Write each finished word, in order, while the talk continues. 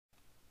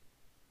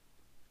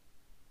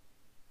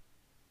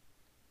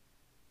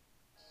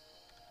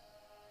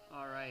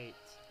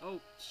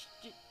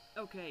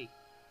Okay.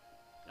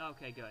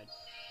 Okay, good.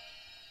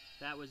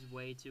 That was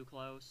way too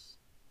close.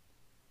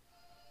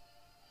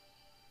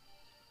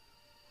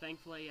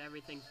 Thankfully,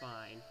 everything's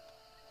fine.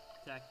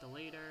 Attack the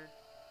leader.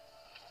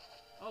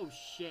 Oh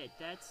shit,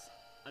 that's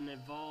an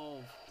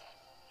evolved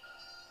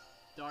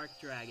dark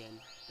dragon.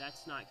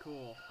 That's not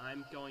cool.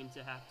 I'm going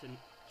to have to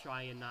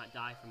try and not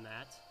die from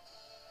that.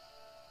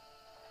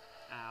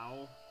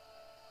 Ow.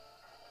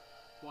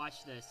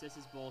 Watch this. This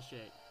is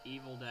bullshit.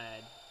 Evil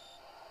Dead.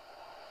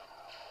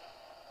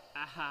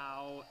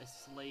 Ow.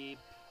 Asleep.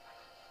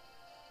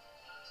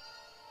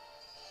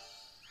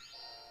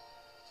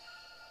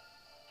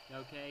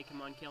 Okay,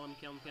 come on, kill him,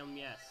 kill him, kill him,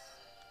 yes.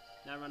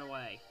 Now run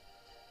away.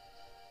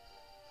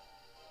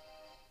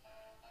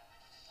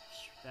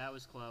 That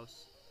was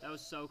close. That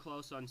was so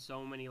close on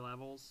so many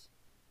levels.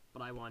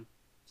 But I won.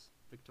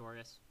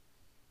 Victorious.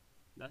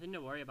 Nothing to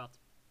worry about.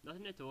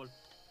 Nothing at all.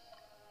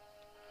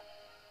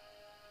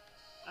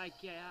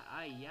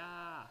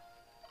 Yeah.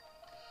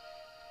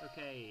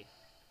 Okay.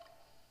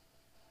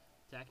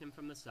 Attack him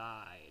from the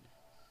side.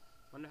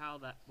 Wonder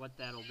what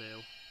that'll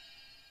do.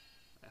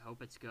 I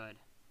hope it's good.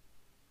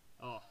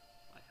 Oh,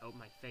 I hope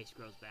my face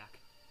grows back.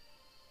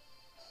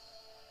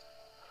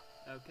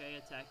 Okay,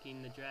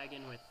 attacking the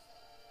dragon with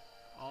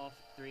all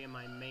 3 of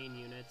my main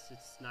units.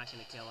 It's not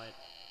gonna kill it.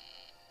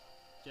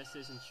 Just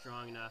isn't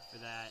strong enough for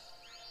that.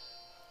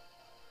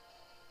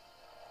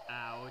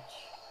 Ouch.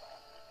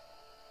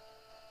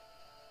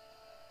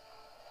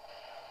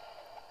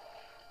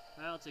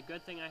 Well, it's a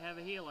good thing I have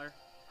a healer.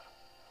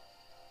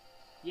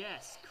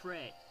 Yes,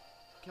 crit.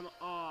 Come on.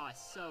 Oh,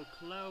 so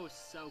close,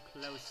 so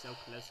close, so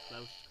close,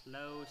 close,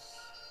 close.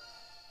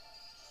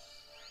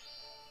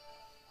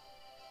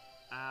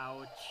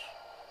 Ouch.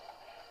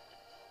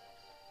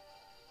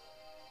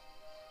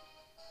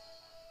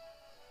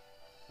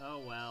 Oh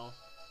well.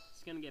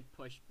 It's gonna get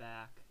pushed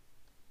back.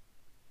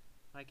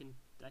 I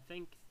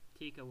think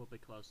Tico will be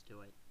close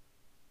to it.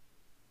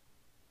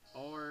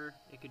 Or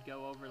it could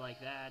go over like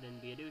that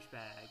and be a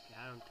douchebag.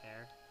 I don't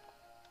care.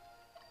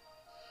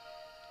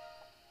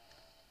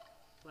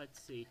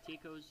 Let's see.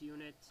 Tico's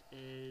unit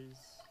is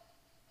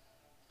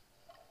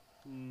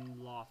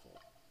lawful,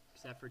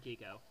 except for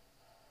Tico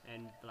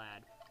and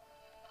Vlad.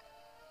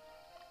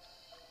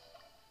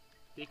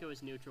 Tico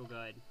is neutral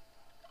good.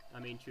 I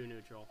mean true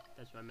neutral.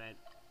 That's what I meant.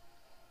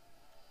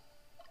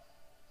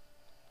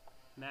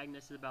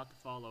 Magnus is about to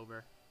fall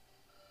over.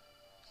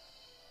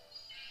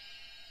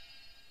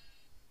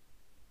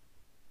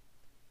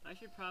 I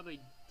should probably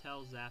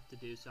tell Zap to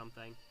do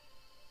something.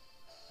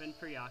 Been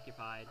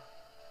preoccupied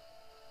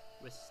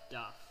with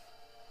stuff.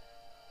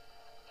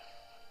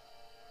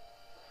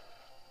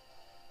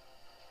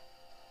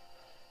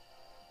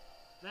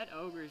 That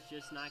ogre's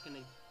just not gonna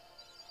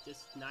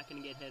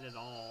get hit at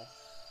all.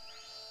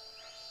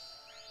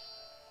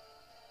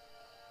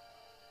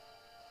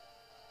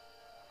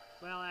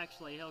 Well,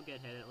 actually, he'll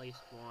get hit at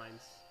least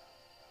once.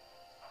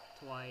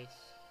 Twice.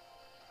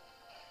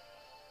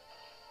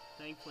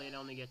 Thankfully, it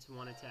only gets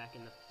 1 attack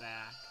in the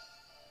back.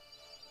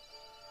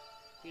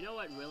 You know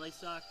what really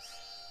sucks?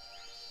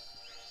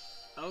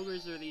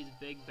 Ogres are these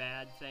big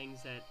bad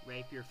things that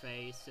rape your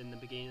face in the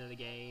beginning of the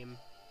game.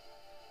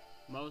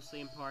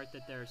 Mostly in part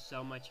that they're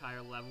so much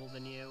higher level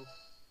than you.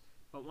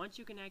 But once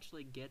you can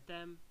actually get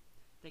them,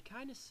 they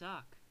kinda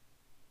suck.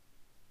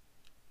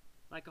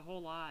 Like a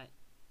whole lot.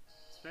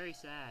 It's very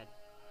sad.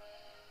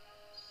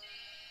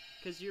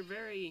 Because you're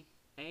very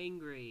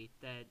angry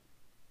that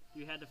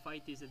you had to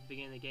fight these at the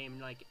beginning of the game.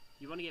 Like,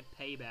 you want to get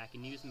payback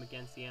and use them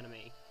against the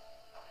enemy.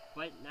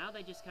 But now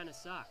they just kind of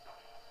suck.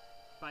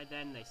 By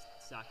then they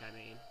suck, I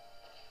mean.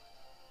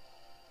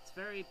 It's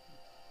very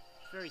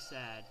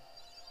sad.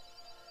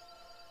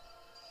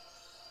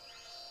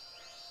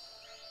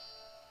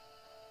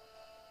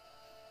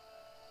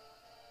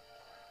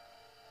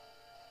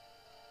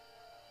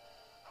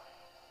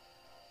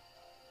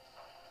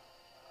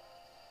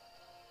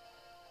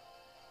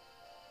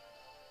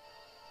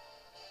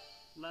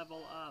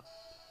 Level up.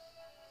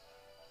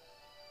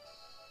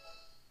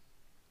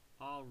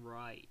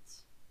 Alright.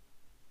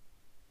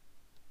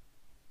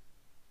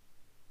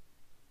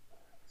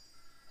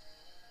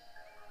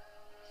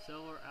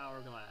 Silver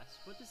Hourglass.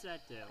 What does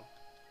that do?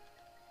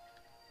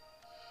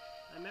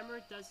 I remember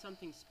it does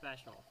something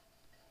special.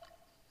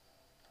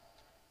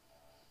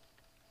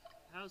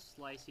 How's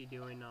Slicey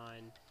doing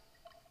on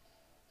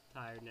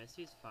tiredness?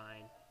 He's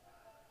fine.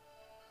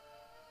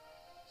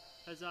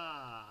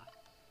 Huzzah!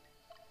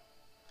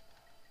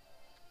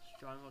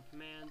 Stronghold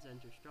commands,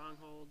 enter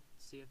stronghold,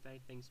 see if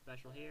anything's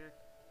special here.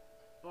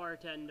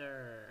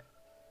 Bartender!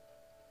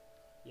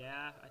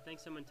 Yeah, I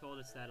think someone told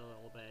us that a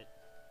little bit.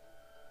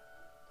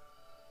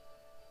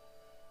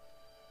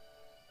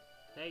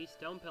 Hey,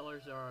 stone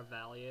pillars are of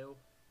value.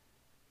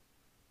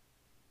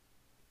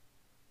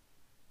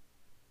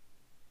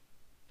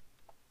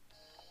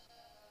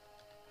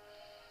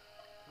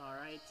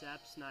 Alright,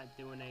 Zap's not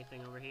doing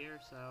anything over here,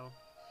 so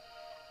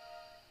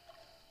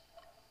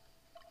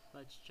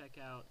let's check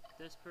out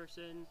this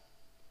person.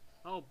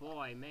 Oh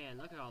boy, man,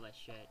 look at all that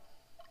shit.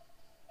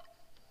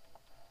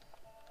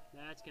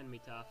 That's gonna be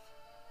tough.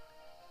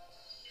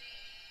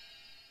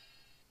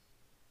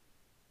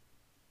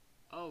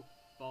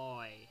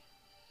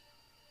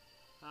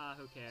 Ah,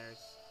 who cares?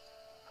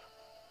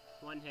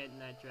 One hit and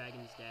that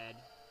dragon's dead.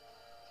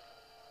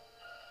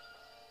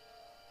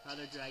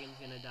 Other dragon's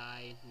gonna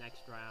die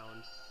next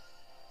round.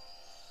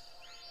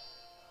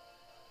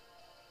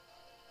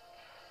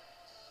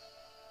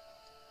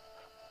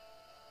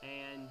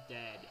 And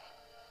dead.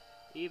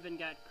 Even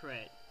got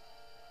crit.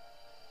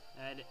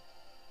 Add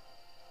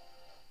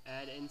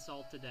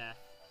insult to death.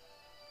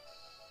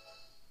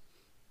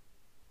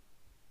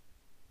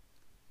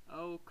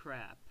 Oh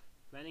crap.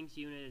 Renning's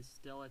unit is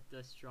still at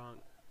the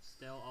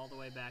still all the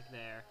way back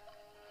there.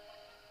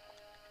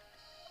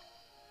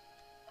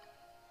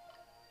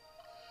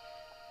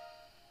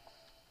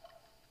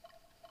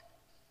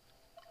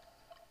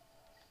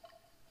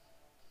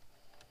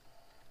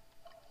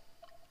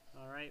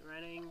 Alright,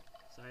 Renning.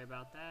 Sorry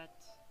about that.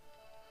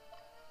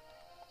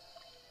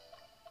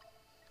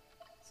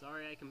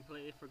 Sorry, I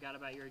completely forgot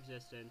about your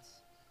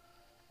existence.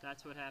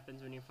 That's what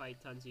happens when you fight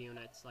tons of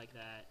units like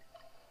that.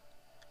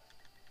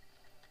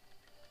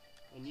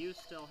 And you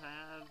still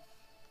have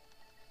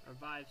a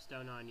Revive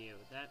Stone on you.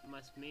 That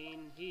must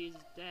mean he's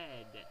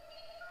dead.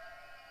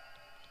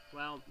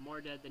 Well,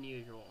 more dead than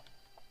usual.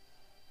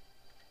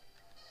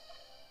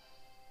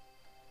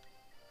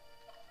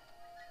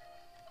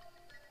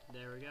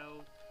 There we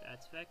go.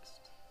 That's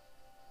fixed.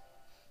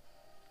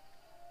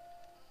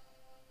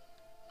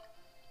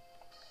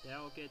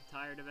 They'll get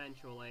tired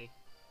eventually.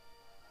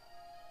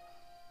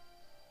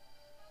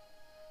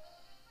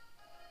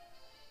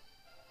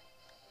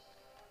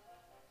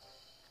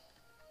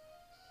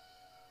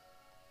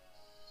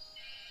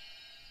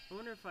 I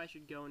wonder if I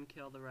should go and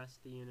kill the rest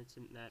of the units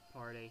in that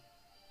party.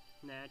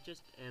 Nah,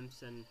 just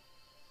imps and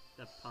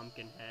the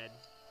pumpkin head.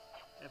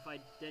 If I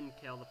didn't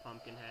kill the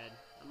pumpkin head,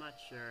 I'm not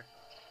sure.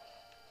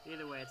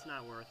 Either way, it's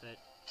not worth it.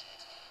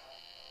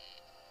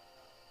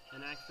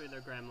 And actually,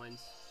 they're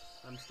gremlins.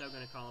 I'm still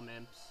gonna call them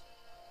imps.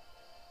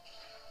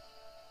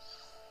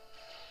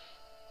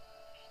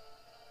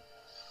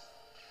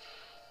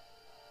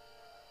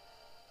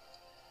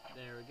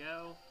 There we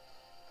go.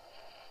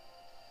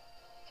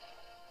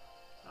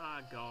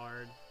 Ah,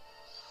 guard.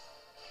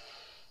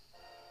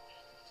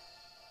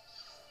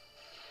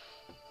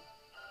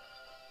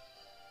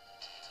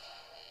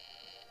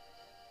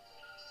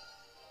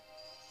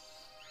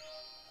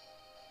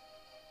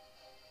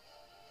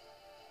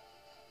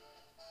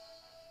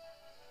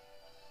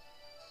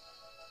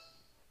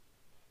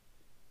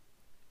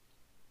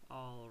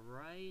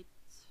 Alright.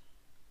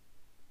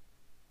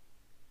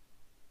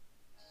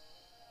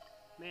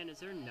 Man, is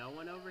there no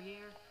one over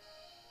here?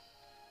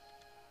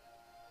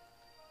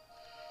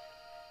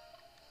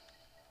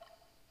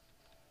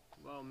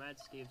 Whoa, Mad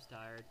Steve's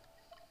tired.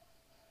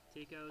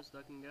 Tico's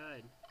looking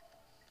good.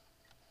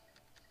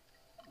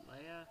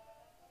 Leia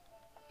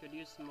could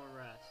use some more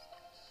rest.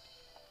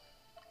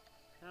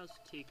 How's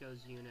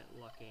Tico's unit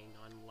looking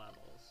on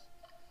levels?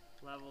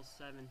 Level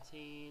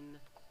 17.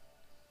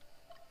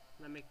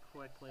 Let me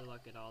quickly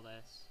look at all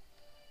this.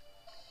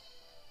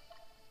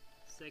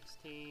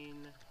 16.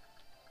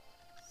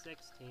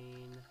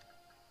 16.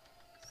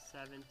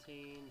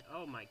 17.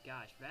 Oh my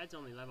gosh, Vad's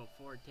only level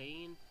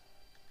 14?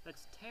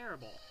 That's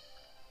terrible.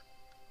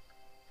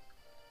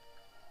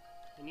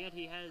 And yet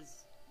he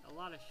has a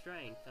lot of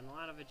strength and a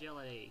lot of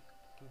agility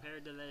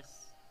compared to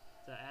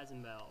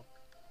Azenbell.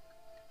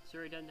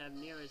 Sure, he doesn't have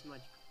near as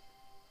much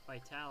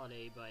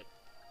vitality,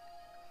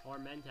 or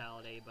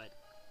mentality, but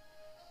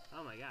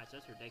oh my gosh,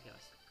 that's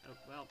ridiculous. Oh,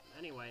 well,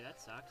 anyway, that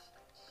sucks.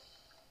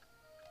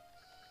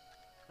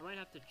 I might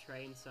have to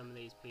train some of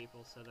these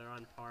people so they're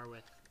on par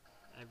with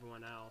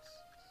everyone else.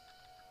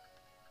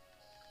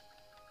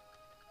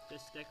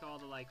 Just stick all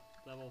the, like,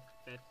 level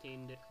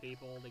 15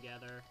 people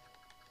together.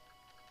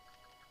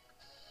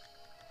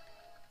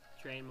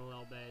 Train them a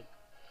little bit.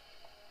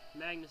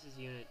 Magnus's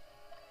unit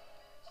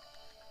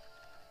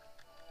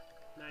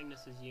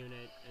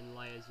and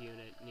Leia's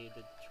unit need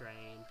to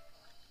train.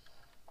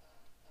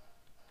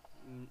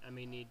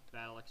 Need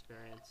battle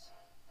experience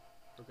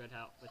for good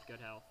health, with good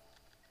health.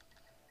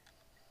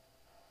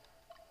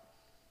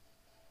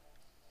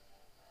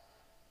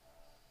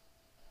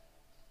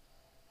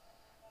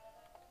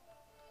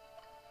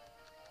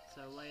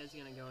 So Leia's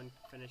gonna go and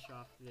finish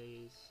off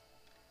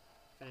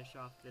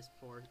this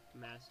poor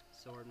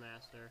sword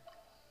master.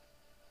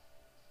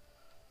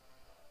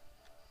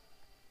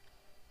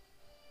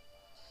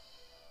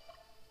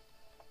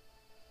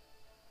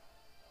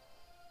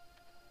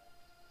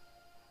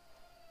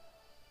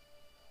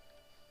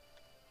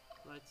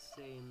 Let's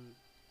see.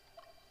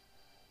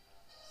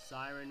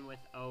 Siren with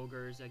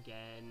ogres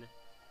again.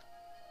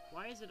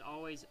 Why is it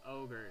always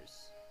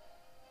ogres?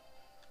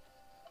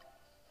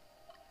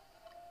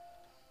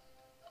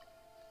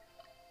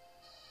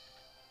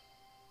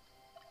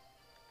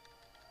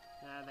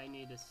 Ah, they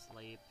need to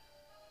sleep.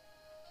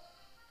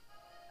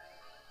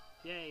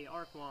 Yay,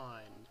 Arc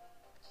Wand!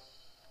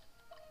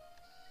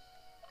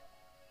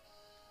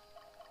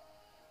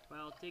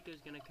 Well,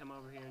 Tico's gonna come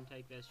over here and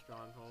take this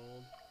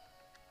stronghold.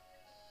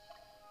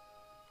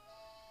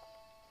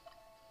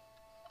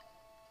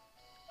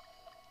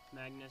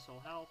 Magnus will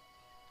help.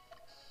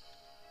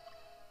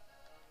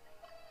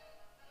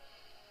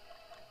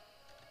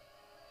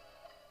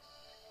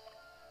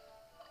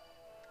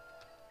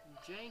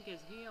 jank his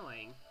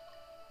healing.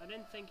 I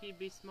didn't think he'd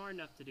be smart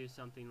enough to do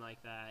something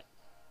like that.